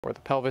where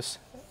the pelvis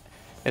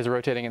is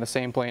rotating in the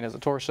same plane as the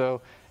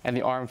torso, and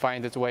the arm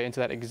finds its way into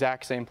that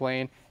exact same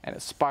plane, and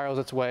it spirals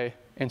its way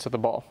into the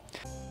ball.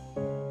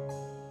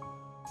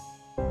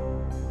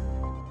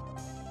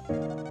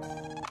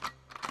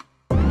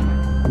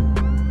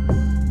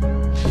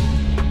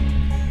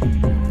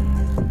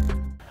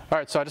 All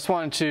right, so I just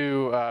wanted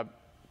to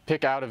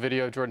pick out a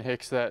video of Jordan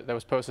Hicks that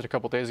was posted a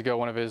couple days ago,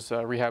 one of his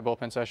rehab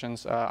bullpen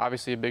sessions.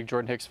 Obviously a big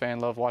Jordan Hicks fan,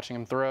 love watching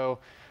him throw.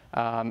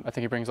 I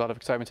think he brings a lot of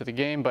excitement to the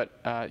game, but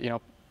you know,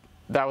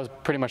 that was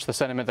pretty much the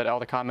sentiment that all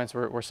the comments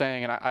were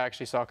saying, and I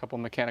actually saw a couple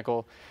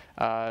mechanical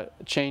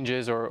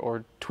changes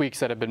or tweaks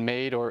that have been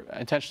made, or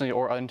intentionally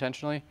or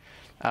unintentionally.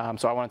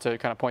 So I wanted to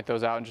kind of point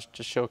those out and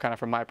just show kind of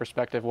from my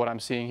perspective what I'm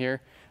seeing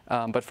here.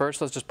 But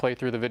first, let's just play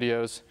through the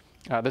videos.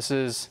 This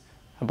is,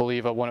 I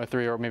believe, a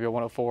 103 or maybe a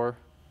 104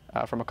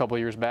 from a couple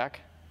years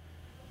back.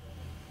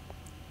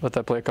 Let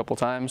that play a couple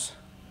times.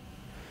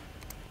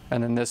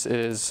 And then this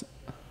is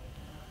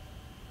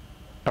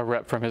a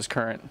rep from his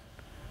current,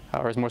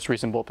 or his most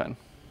recent bullpen.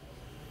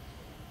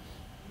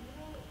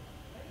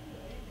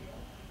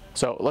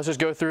 So let's just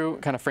go through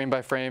kind of frame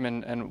by frame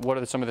and what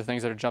are some of the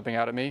things that are jumping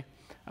out at me.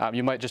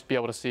 You might just be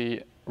able to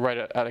see right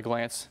at a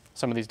glance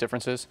some of these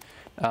differences.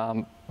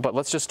 But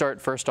let's just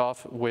start first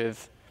off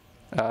with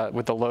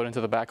the load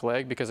into the back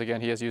leg, because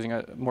again, he is using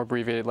a more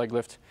abbreviated leg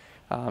lift,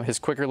 his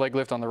quicker leg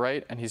lift on the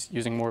right, and he's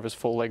using more of his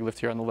full leg lift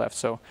here on the left.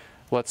 So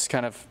let's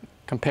kind of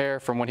compare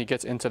from when he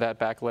gets into that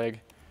back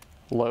leg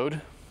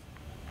load.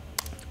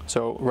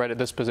 So right at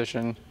this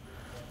position,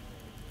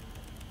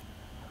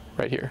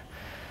 right here.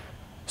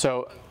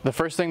 So the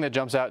first thing that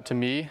jumps out to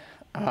me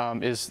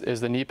is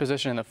the knee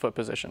position and the foot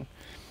position.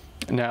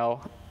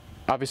 Now,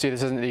 obviously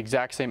this isn't the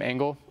exact same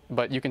angle,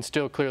 but you can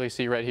still clearly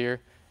see right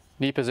here,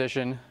 knee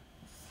position,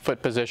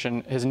 foot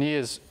position. His knee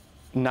is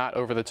not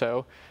over the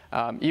toe.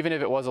 Even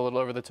if it was a little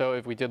over the toe,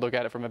 if we did look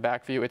at it from a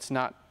back view, it's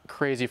not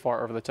crazy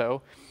far over the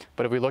toe.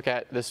 But if we look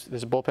at this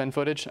bullpen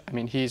footage, I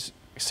mean, he's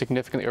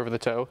significantly over the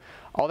toe.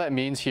 All that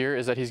means here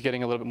is that he's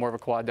getting a little bit more of a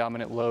quad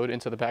dominant load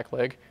into the back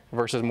leg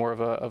versus more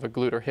of a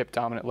glute or hip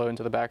dominant load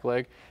into the back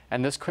leg.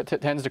 And this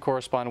tends to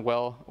correspond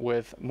well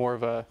with more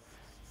of a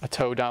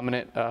toe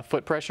dominant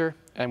foot pressure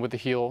and with the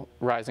heel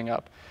rising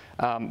up.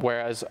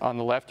 Whereas on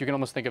the left, you can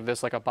almost think of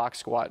this like a box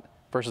squat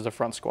versus a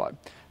front squat.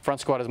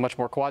 Front squat is much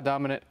more quad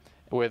dominant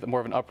with more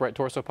of an upright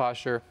torso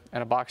posture,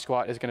 and a box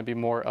squat is going to be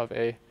more of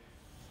a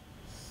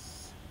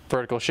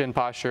vertical shin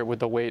posture with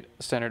the weight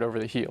centered over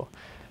the heel.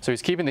 So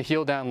he's keeping the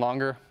heel down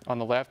longer on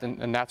the left,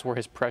 and that's where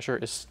his pressure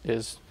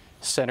is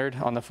centered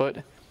on the foot.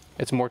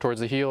 It's more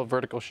towards the heel,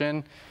 vertical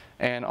shin,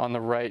 and on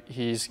the right,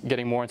 he's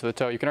getting more into the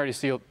toe. You can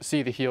already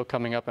see the heel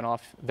coming up and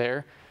off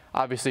there.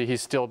 Obviously,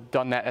 he's still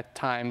done that at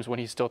times when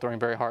he's still throwing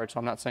very hard, so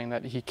I'm not saying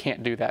that he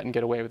can't do that and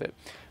get away with it.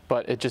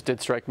 But it just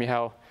did strike me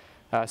how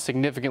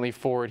significantly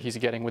forward he's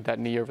getting with that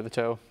knee over the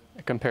toe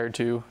compared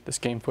to this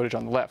game footage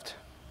on the left.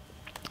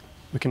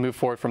 We can move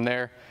forward from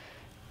there,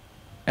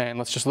 and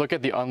let's just look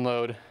at the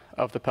unload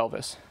of the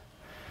pelvis.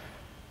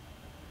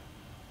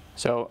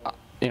 So,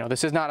 you know,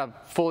 this is not a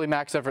fully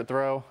max effort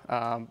throw,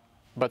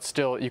 but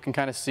still you can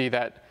kind of see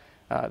that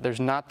there's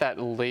not that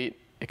late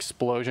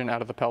explosion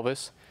out of the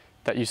pelvis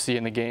that you see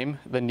in the game.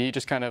 The knee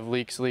just kind of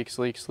leaks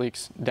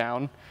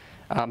down.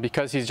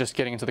 Because he's just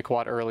getting into the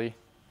quad early,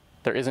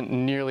 there isn't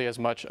nearly as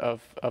much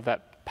of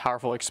that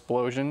powerful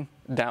explosion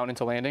down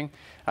into landing.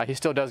 He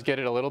still does get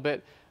it a little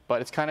bit,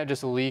 but it's kind of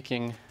just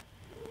leaking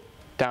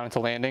down into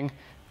landing,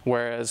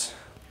 whereas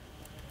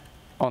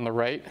on the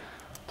right,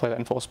 play that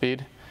in full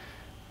speed,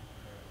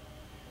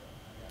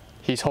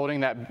 he's holding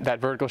that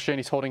vertical shin,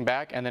 he's holding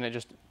back, and then it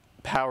just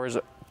powers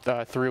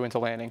through into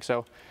landing.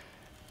 So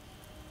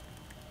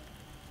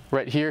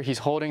right here, he's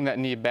holding that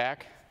knee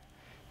back,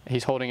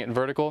 he's holding it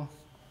vertical,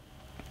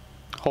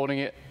 holding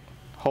it,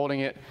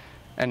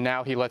 and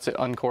now he lets it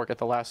uncork at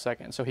the last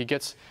second. So he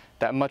gets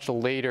that much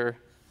later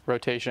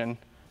rotation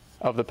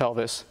of the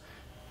pelvis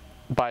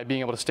by being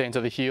able to stay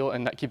into the heel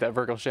and keep that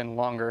vertical shin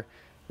longer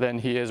than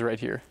he is right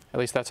here. At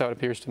least that's how it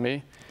appears to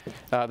me.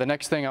 The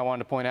next thing I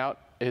wanted to point out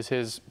is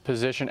his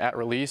position at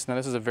release. Now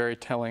this is a very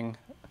telling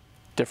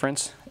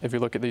difference if you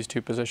look at these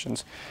two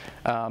positions.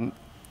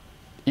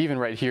 Even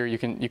right here you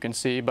can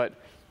see, but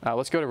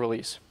let's go to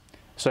release.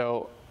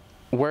 So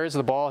where's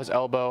the ball, his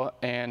elbow,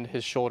 and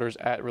his shoulders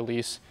at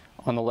release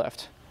on the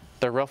left?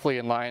 They're roughly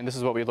in line. This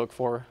is what we look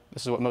for.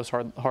 This is what most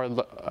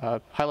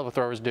high-level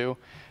throwers do,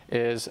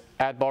 is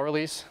at ball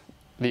release,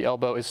 the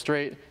elbow is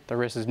straight, the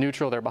wrist is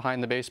neutral, they're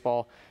behind the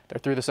baseball, they're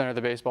through the center of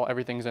the baseball,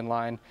 everything's in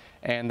line,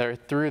 and they're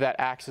through that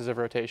axis of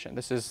rotation.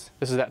 This is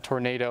that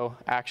tornado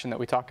action that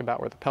we talk about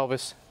where the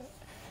pelvis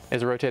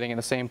is rotating in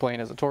the same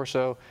plane as the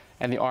torso,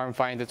 and the arm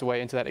finds its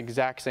way into that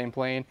exact same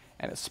plane,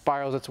 and it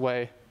spirals its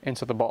way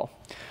into the ball.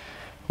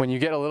 When you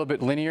get a little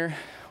bit linear,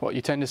 what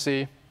you tend to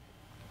see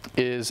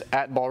is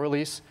at ball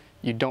release,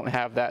 you don't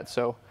have that.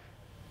 So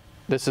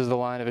this is the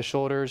line of his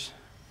shoulders.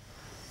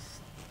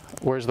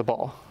 Where's the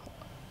ball?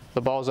 The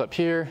ball's up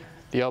here,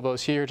 the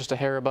elbow's here, just a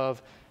hair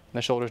above. and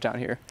the shoulders down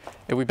here.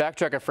 If we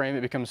backtrack a frame,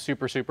 it becomes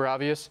super, super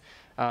obvious.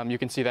 You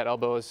can see that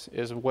elbow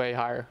is way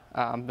higher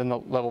than the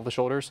level of the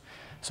shoulders.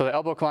 So the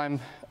elbow climb,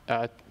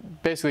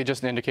 basically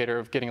just an indicator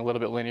of getting a little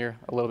bit linear,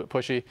 a little bit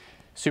pushy.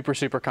 Super,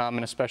 super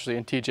common, especially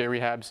in TJ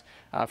rehabs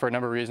for a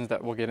number of reasons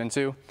that we'll get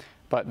into.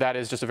 But that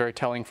is just a very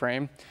telling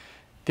frame.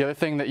 The other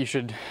thing that you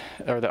should,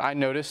 or that I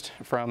noticed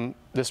from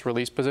this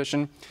release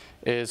position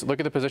is look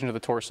at the position of the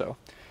torso.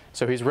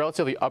 So he's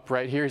relatively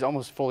upright here. He's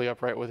almost fully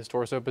upright with his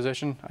torso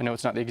position. I know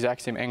it's not the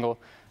exact same angle,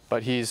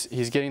 but he's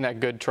getting that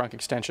good trunk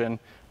extension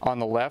on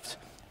the left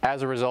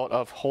as a result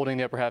of holding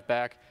the upper half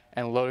back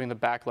and loading the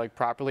back leg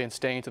properly and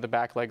staying to the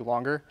back leg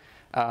longer.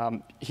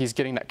 He's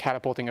getting that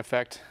catapulting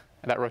effect,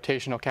 that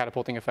rotational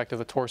catapulting effect of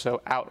the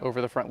torso out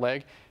over the front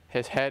leg.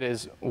 His head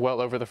is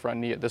well over the front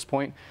knee at this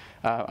point.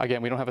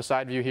 Again, we don't have a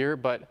side view here,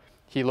 but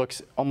he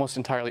looks almost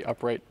entirely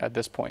upright at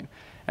this point.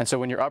 And so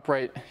when you're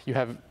upright, you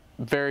have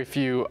very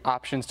few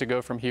options to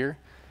go from here.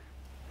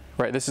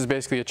 Right, this is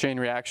basically a chain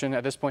reaction.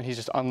 At this point, he's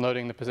just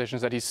unloading the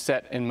positions that he's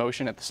set in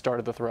motion at the start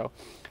of the throw.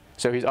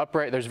 So he's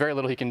upright. There's very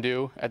little he can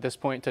do at this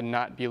point to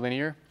not be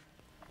linear.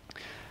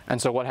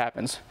 And so what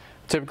happens?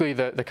 Typically,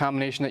 the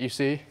combination that you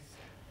see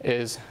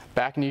is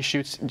back knee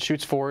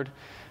shoots forward,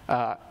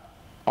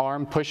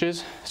 arm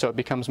pushes, so it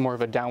becomes more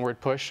of a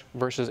downward push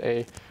versus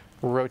a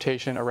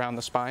rotation around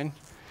the spine.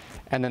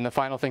 And then the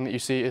final thing that you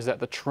see is that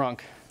the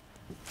trunk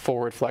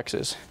forward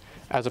flexes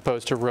as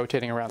opposed to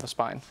rotating around the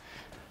spine.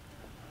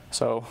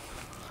 So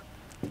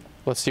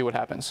let's see what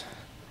happens.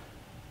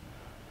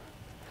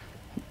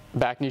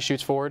 Back knee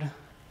shoots forward,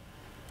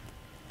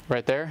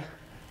 right there.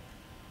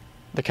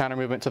 The counter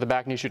movement to the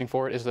back knee shooting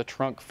forward is the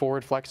trunk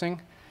forward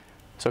flexing.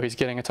 So he's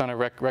getting a ton of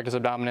rectus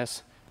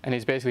abdominis, and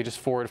he's basically just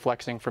forward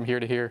flexing from here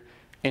to here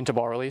into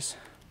ball release.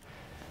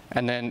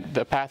 And then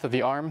the path of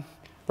the arm,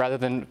 rather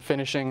than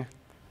finishing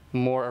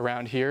more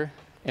around here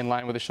in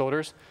line with the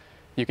shoulders,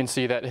 you can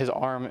see that his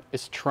arm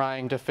is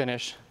trying to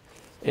finish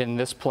in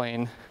this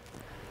plane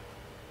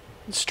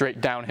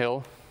straight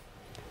downhill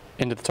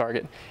into the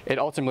target. It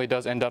ultimately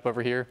does end up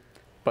over here,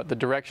 but the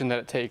direction that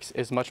it takes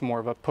is much more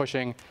of a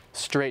pushing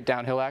straight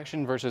downhill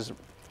action versus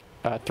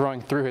throwing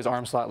through his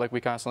arm slot like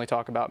we constantly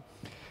talk about.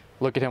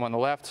 Look at him on the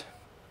left.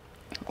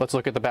 Let's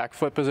look at the back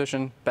foot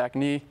position, back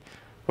knee.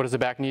 What does the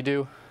back knee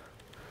do?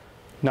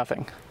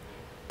 Nothing.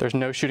 There's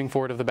no shooting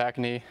forward of the back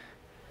knee.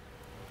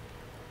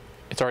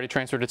 It's already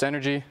transferred its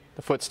energy,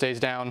 the foot stays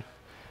down,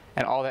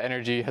 and all that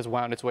energy has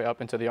wound its way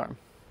up into the arm.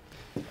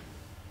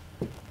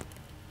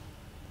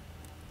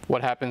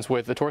 What happens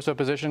with the torso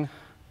position?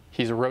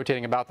 He's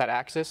rotating about that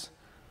axis,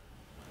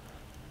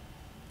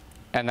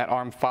 and that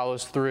arm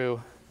follows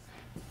through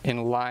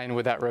in line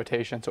with that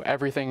rotation. So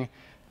everything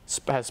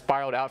has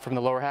spiraled out from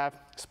the lower half,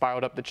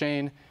 spiraled up the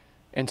chain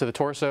into the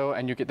torso,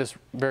 and you get this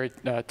very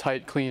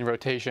tight, clean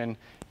rotation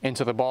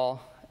into the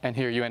ball, and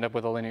here you end up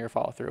with a linear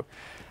follow through.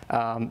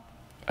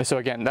 So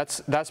again,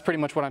 that's pretty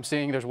much what I'm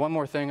seeing. There's one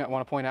more thing I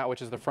want to point out,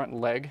 which is the front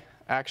leg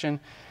action.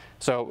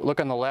 So look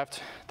on the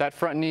left, that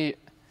front knee,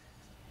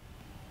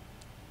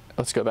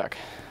 let's go back.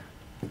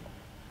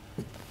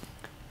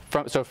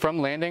 From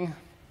landing,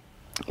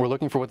 we're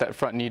looking for what that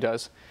front knee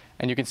does.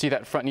 And you can see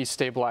that front knee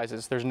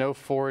stabilizes. There's no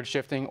forward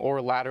shifting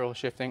or lateral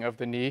shifting of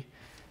the knee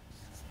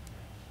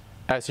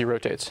as he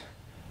rotates.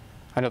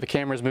 I know the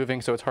camera's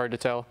moving, so it's hard to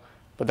tell,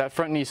 but that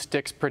front knee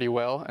sticks pretty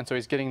well, and so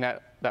he's getting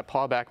that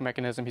paw back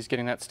mechanism, he's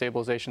getting that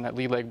stabilization, that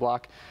lead leg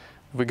block.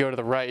 If we go to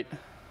the right,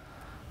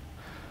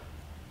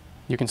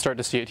 you can start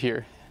to see it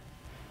here.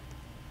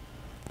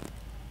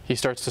 He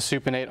starts to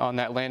supinate on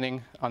that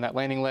landing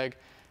leg.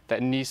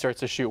 That knee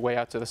starts to shoot way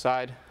out to the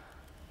side.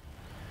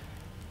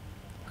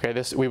 Okay,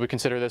 we would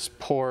consider this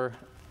poor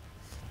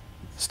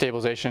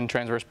stabilization,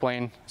 transverse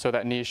plane, so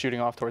that knee is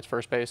shooting off towards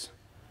first base.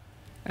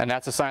 And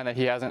that's a sign that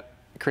he hasn't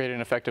created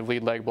an effective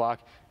lead leg block,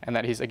 and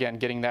that he's, again,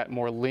 getting that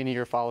more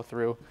linear follow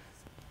through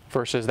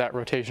versus that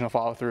rotational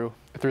follow through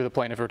the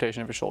plane of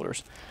rotation of his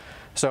shoulders.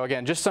 So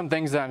again, just some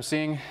things that I'm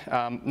seeing.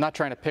 Not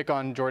trying to pick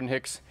on Jordan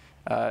Hicks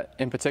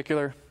in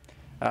particular.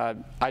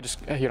 I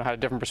just had a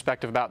different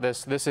perspective about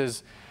this. This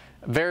is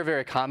very,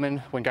 very common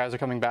when guys are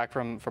coming back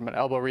from an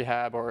elbow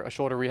rehab or a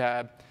shoulder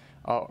rehab,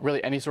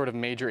 really any sort of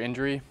major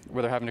injury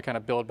where they're having to kind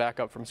of build back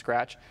up from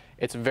scratch.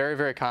 It's very,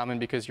 very common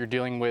because you're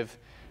dealing with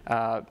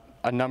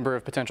a number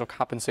of potential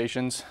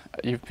compensations.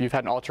 You've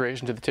had an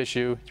alteration to the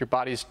tissue. Your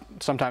body's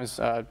sometimes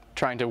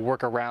trying to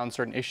work around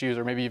certain issues,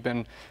 or maybe you've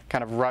been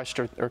kind of rushed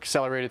or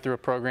accelerated through a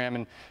program,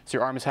 and so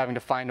your arm is having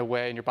to find a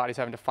way, and your body's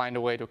having to find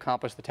a way to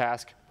accomplish the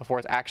task before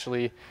it's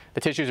actually,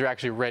 the tissues are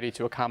actually ready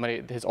to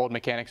accommodate his old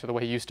mechanics or the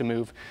way he used to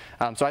move.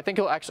 So I think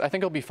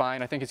he'll be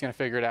fine. I think he's going to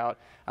figure it out.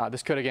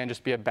 This could, again,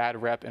 just be a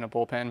bad rep in a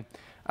bullpen.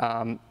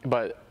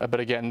 But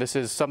again, this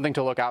is something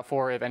to look out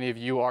for if any of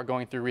you are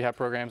going through rehab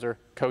programs or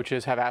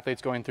coaches have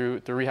athletes going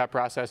through the rehab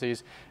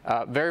processes.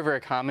 Very, very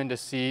common to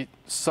see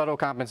subtle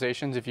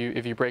compensations if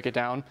you break it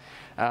down,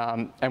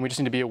 and we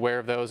just need to be aware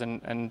of those.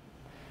 And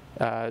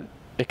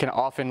it can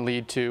often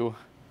lead to,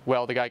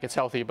 well, the guy gets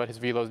healthy, but his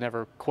velos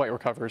never quite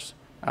recovers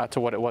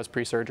to what it was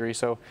pre-surgery.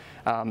 So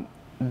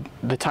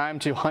the time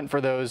to hunt for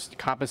those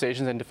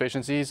compensations and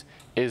deficiencies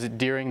is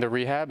during the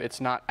rehab.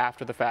 It's not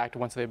after the fact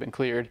once they've been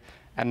cleared.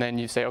 And then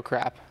you say, oh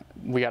crap,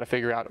 we got to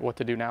figure out what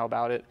to do now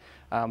about it.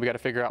 We got to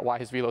figure out why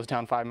his velo is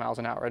down 5 miles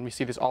an hour. And we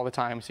see this all the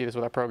time. We see this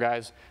with our pro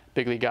guys,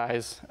 big league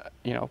guys,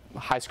 you know,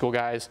 high school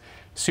guys,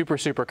 super,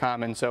 super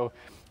common. So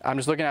I'm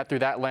just looking at it through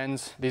that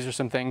lens. These are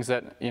some things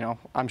that, you know,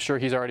 I'm sure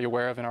he's already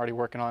aware of and already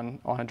working on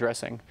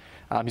addressing.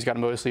 He's got a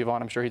motor sleeve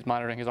on. I'm sure he's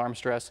monitoring his arm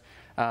stress.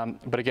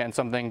 But again,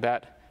 something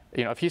that,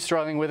 you know, if he's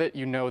struggling with it,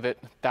 you know that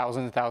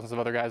thousands and thousands of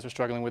other guys are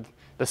struggling with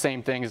the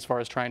same things as far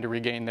as trying to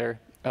regain their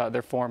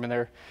form and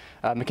their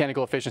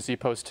mechanical efficiency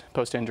post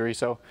injury.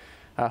 So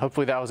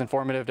hopefully that was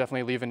informative.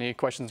 Definitely leave any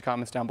questions and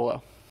comments down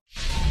below.